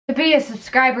To be a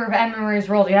subscriber of Emma Marie's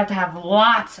World, you have to have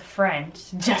lots of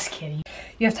friends. Just kidding.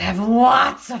 You have to have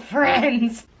lots of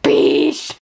friends.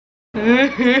 Beesh. Well,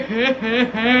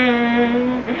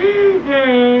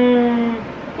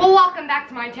 welcome back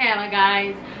to my channel,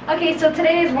 guys. Okay, so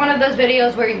today is one of those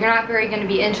videos where you're not very going to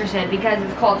be interested because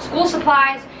it's called School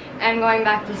Supplies and going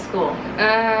back to school.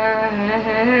 Amen.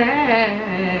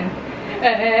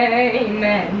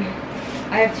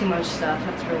 I have too much stuff.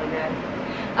 That's really good.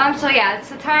 So yeah, it's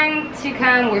the time to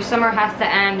come where summer has to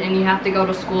end and you have to go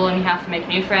to school and you have to make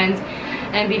new friends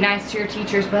and be nice to your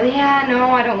teachers. But yeah, no,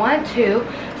 I don't want to.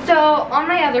 So on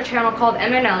my other channel called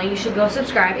emmaand.ellie, you should go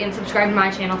subscribe and subscribe to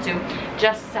my channel too.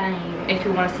 Just saying, if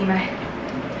you want to see my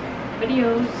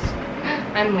videos.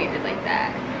 I'm weird like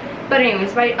that. But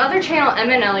anyways, my other channel,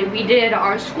 emmaand.ellie, we did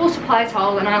our school supplies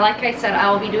haul, and like I said, I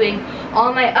will be doing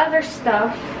all my other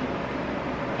stuff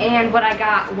and what I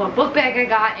got, what book bag I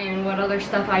got, and what other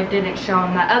stuff I didn't show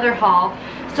in that other haul.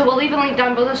 So we'll leave a link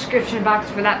down below the description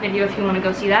box for that video if you want to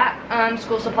go see that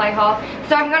school supply haul.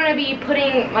 So I'm going to be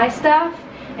putting my stuff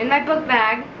in my book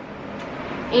bag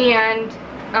and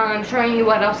showing you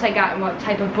what else I got and what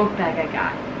type of book bag I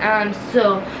got.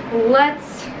 So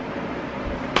let's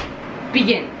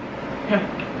begin.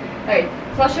 Alright,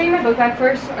 so I'll show you my book bag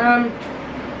first.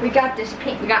 We got this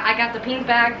pink, I got the pink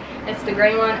bag, it's the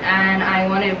gray one, and I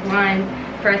wanted one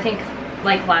for, I think,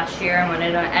 like last year. I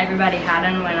wanted one, everybody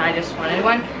had one when I just wanted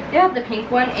one. They have the pink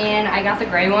one, and I got the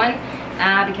gray one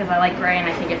because I like gray and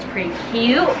I think it's pretty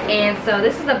cute. And so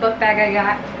this is the book bag I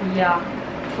got, yeah,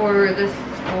 for this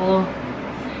school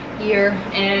year.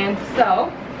 And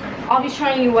so I'll be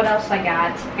showing you what else I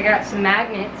got. I got some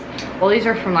magnets. Well, these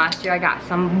are from last year. I got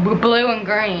some blue and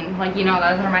green, like, you know,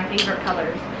 those are my favorite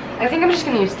colors. I think I'm just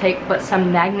going to use tape, but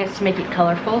some magnets to make it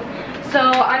colorful. So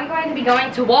I'm going to be going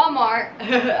to Walmart.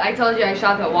 I told you I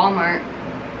shop at Walmart.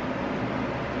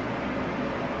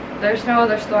 There's no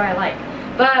other store I like.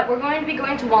 But we're going to be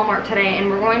going to Walmart today, and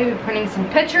we're going to be printing some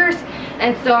pictures.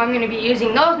 And so I'm going to be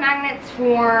using those magnets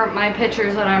for my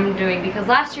pictures that I'm doing. Because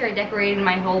last year I decorated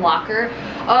my whole locker.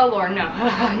 Oh Lord, no.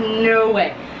 No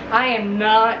way. I am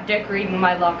not decorating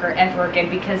my locker ever again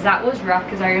because that was rough.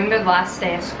 Because I remember the last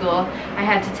day of school, I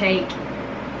had to take,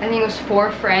 I think it was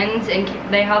 4 friends, and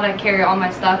they had to carry all my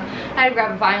stuff. I had to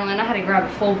grab a violin, I had to grab a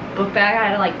full book bag,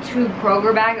 I had like 2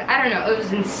 Kroger bags. I don't know, it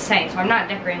was insane. So I'm not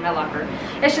decorating my locker.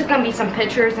 It's just gonna be some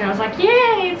pictures, and I was like,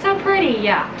 yay, it's so pretty,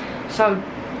 yeah. So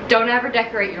don't ever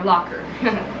decorate your locker.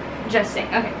 Just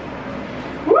saying. Okay.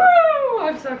 Woo!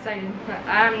 I'm so excited.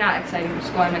 I'm not excited for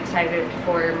school, I'm excited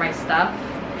for my stuff.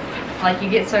 Like, you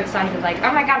get so excited, like,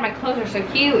 oh my god, my clothes are so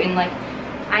cute, and like,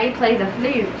 I play the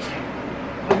flute.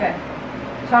 Okay,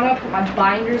 so I'm gonna put my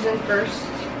binders in first.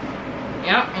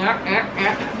 Yep.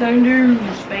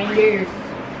 Binders.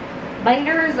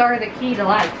 Binders are the key to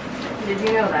life. Did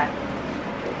you know that?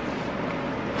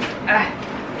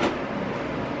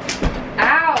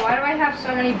 Ow, why do I have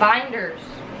so many binders?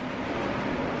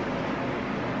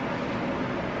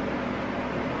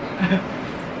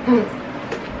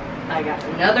 I got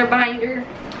another binder.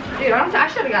 Dude, I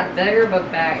should have got a bigger book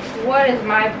bag. What is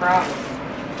my problem?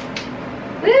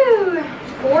 Woo!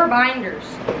 4 binders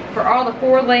for all the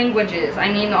 4 languages. I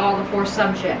mean, all the 4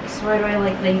 subjects. Why do I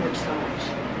like language so much?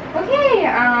 Okay,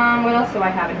 what else do I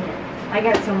have in here? I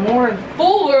got some more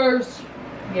folders.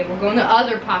 Okay, we'll go in the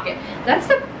other pocket. That's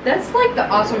like the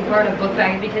awesome part of book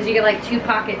bags, because you get like 2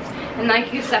 pockets, and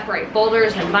like you separate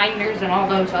folders and binders and all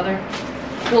those other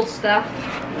cool stuff.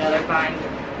 Another binder.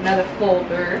 Another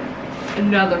folder.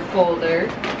 Another folder.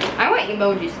 I want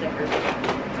emoji stickers.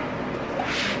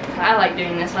 I like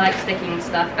doing this. I like sticking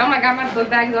stuff. Oh my god, my book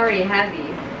bag's already heavy.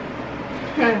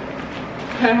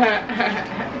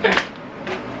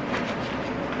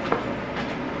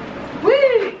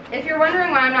 Woo! If you're wondering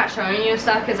why I'm not showing you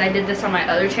stuff, because I did this on my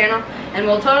other channel, and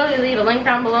we'll totally leave a link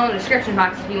down below in the description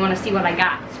box if you want to see what I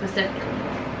got specifically.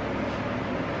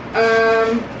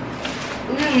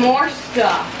 Even more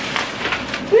stuff.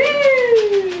 Woo!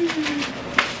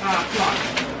 Oh, come on.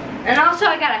 And also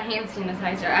I got a hand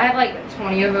sanitizer. I have like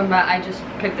 20 of them, but I just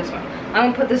picked this one. I'm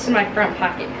gonna put this in my front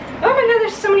pocket. Oh my god,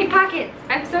 there's so many pockets.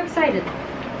 I'm so excited.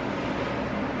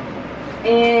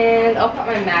 And I'll put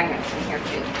my magnets in here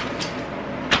too.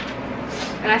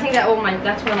 And I think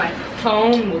that's where my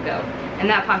phone will go, in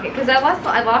that pocket. Because I lost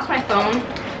my phone.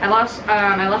 I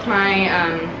left my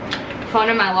phone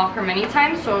in my locker many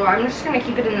times, so I'm just gonna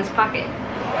keep it in this pocket.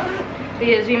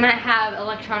 Because we might have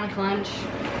electronic lunch.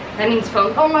 That means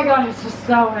phones. Oh my god, it's just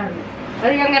so heavy. I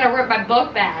think I'm gonna rip my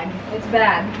book bag. It's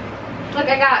bad. Look,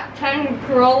 I got 10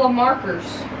 Crayola markers.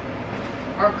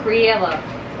 Or Crayola.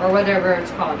 Or whatever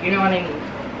it's called. You know what I mean.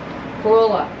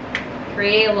 Crayola.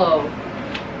 Crayola.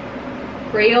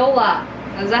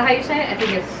 Crayola. Is that how you say it? I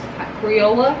think it's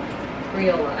Crayola.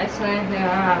 Crayola. I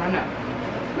don't know.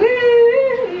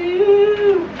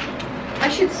 Woo! I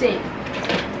should sing.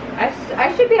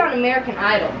 I should be on American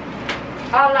Idol.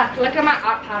 Oh look at my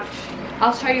art pouch.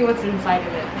 I'll show you what's inside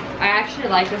of it. I actually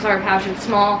like this art pouch. It's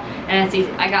small and it's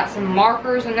easy. I got some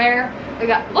markers in there.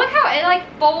 Look how it like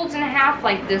folds in half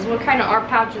like this. What kind of art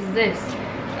pouch is this?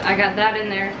 I got that in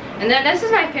there. And then this is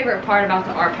my favorite part about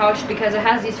the art pouch because it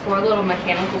has these 4 little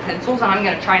mechanical pencils, and I'm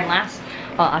gonna try and last.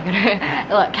 Oh, I'm gonna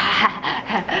look.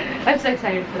 I'm so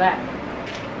excited for that.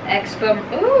 Expo.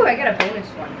 Ooh, I got a bonus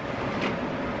one.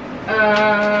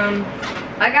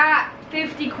 I got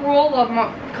 50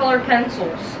 Crayola colored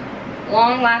pencils.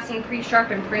 Long-lasting,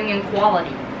 pre-sharpened, premium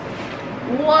quality.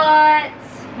 What?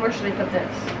 Where should I put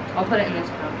this? I'll put it in this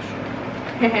pouch.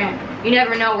 You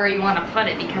never know where you want to put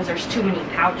it because there's too many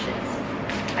pouches.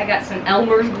 I got some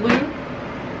Elmer's glue.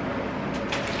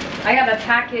 I got a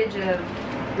package of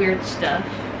weird stuff.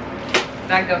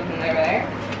 That goes in there.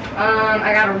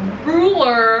 I got a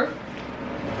ruler.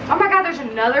 Oh my god, there's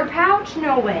another pouch?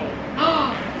 No way.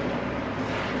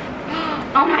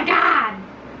 Oh my god.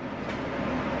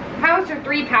 How is there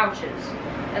 3 pouches?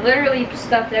 I literally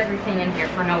stuffed everything in here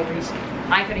for no reason.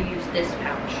 I could have used this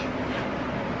pouch.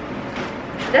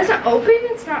 It doesn't open,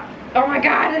 it's not. Oh my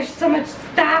god, there's so much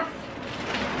stuff.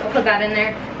 I'll put that in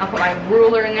there. I'll put my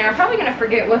ruler in there. I'm probably gonna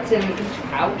forget what's in each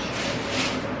pouch.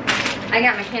 I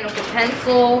got mechanical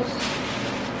pencils.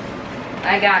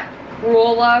 I got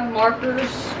Crayola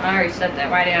markers. I already said that.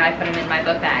 Why didn't I put them in my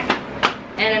book bag?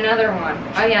 And another one.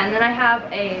 Oh yeah, and then I have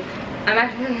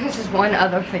this is one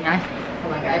other thing oh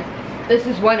my god. This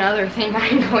is one other thing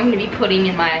I'm going to be putting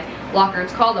in my locker.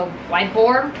 It's called a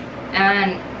whiteboard,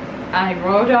 and I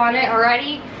wrote on it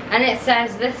already, and it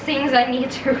says the things I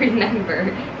need to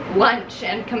remember: lunch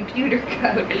and computer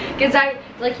code. Because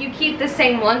you keep the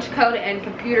same lunch code and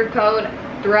computer code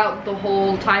throughout the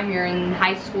whole time you're in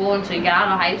high school until you get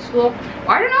out of high school. Well,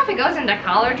 I don't know if it goes into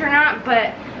college or not,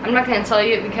 but I'm not going to tell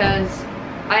you because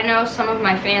I know some of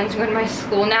my fans go to my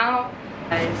school now.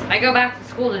 I go back to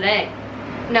school today.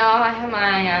 No, I have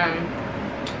my,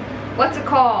 what's it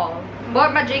called?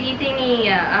 What my jiggy thingy?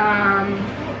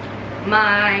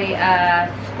 My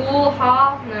school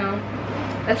hall? No.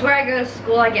 That's where I go to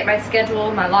school. I get my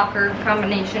schedule, my locker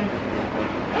combination.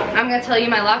 I'm going to tell you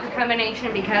my locker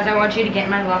combination because I want you to get in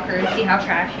my locker and see how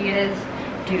trashy it is.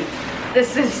 Dude,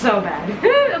 this is so bad.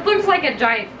 It looks like a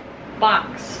giant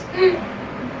box.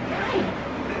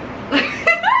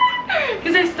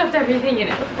 Because I stuffed everything in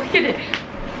it. Look at it.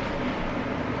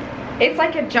 It's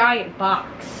like a giant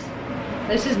box.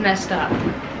 This is messed up.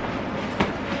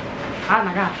 Oh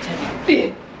my god.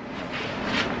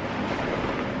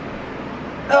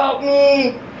 Help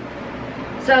me.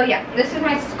 So yeah, this is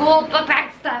my school book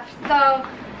bag stuff. So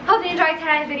hope you enjoyed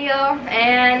today's video,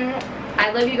 and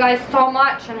I love you guys so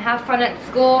much, and have fun at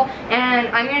school. And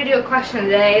I'm gonna do a question of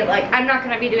the day. Like, I'm not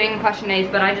gonna be doing question days,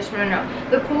 but I just want to know.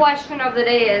 The question of the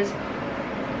day is,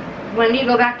 when do you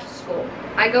go back to school?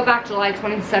 I go back July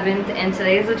 27th, and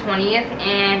today is the 20th,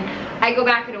 and I go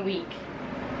back in a week.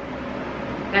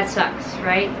 That sucks,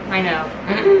 right? I know.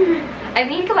 I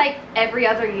think like every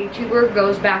other YouTuber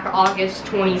goes back August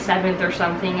 27th or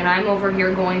something, and I'm over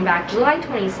here going back July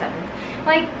 27th.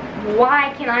 Like,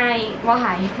 why?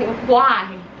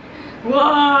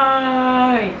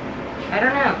 Why? I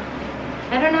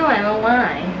don't know, Emma,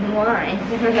 why?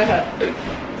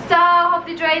 So, hope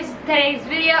you enjoyed today's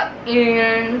video,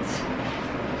 and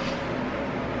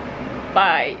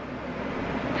bye.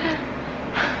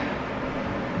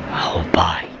 Oh,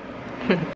 bye.